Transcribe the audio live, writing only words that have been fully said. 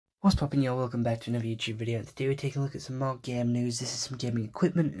What's poppin', y'all? Welcome back to another YouTube video. Today we're taking a look at some more game news. This is some gaming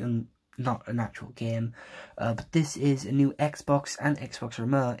equipment and not an actual game. But this is a new Xbox and Xbox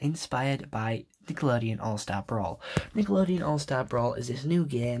Remote inspired by Nickelodeon All-Star Brawl. Nickelodeon All-Star Brawl is this new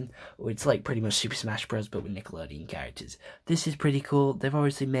game where it's like pretty much Super Smash Bros. But with Nickelodeon characters. This is pretty cool. They've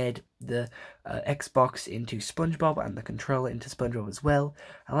obviously made the Xbox into SpongeBob and the controller into SpongeBob as well.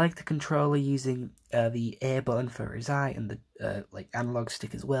 I like the controller using the A button for his eye and the like analog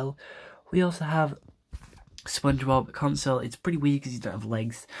stick as well. We also have SpongeBob console. It's pretty weird because he doesn't have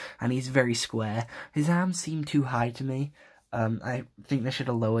legs and he's very square. His arms seem too high to me. I think they should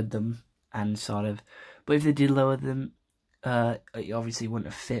have lowered them and sort of, but if they did lower them, it obviously wouldn't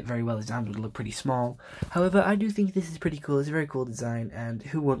have fit very well. His arms would look pretty small. However, I do think this is pretty cool. It's a very cool design, and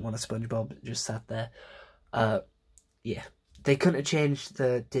who wouldn't want a SpongeBob just sat there? Yeah. They couldn't have changed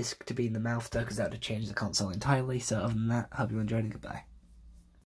the disc to be in the mouth though, because that would have changed the console entirely. So other than that, hope you enjoyed it. Goodbye.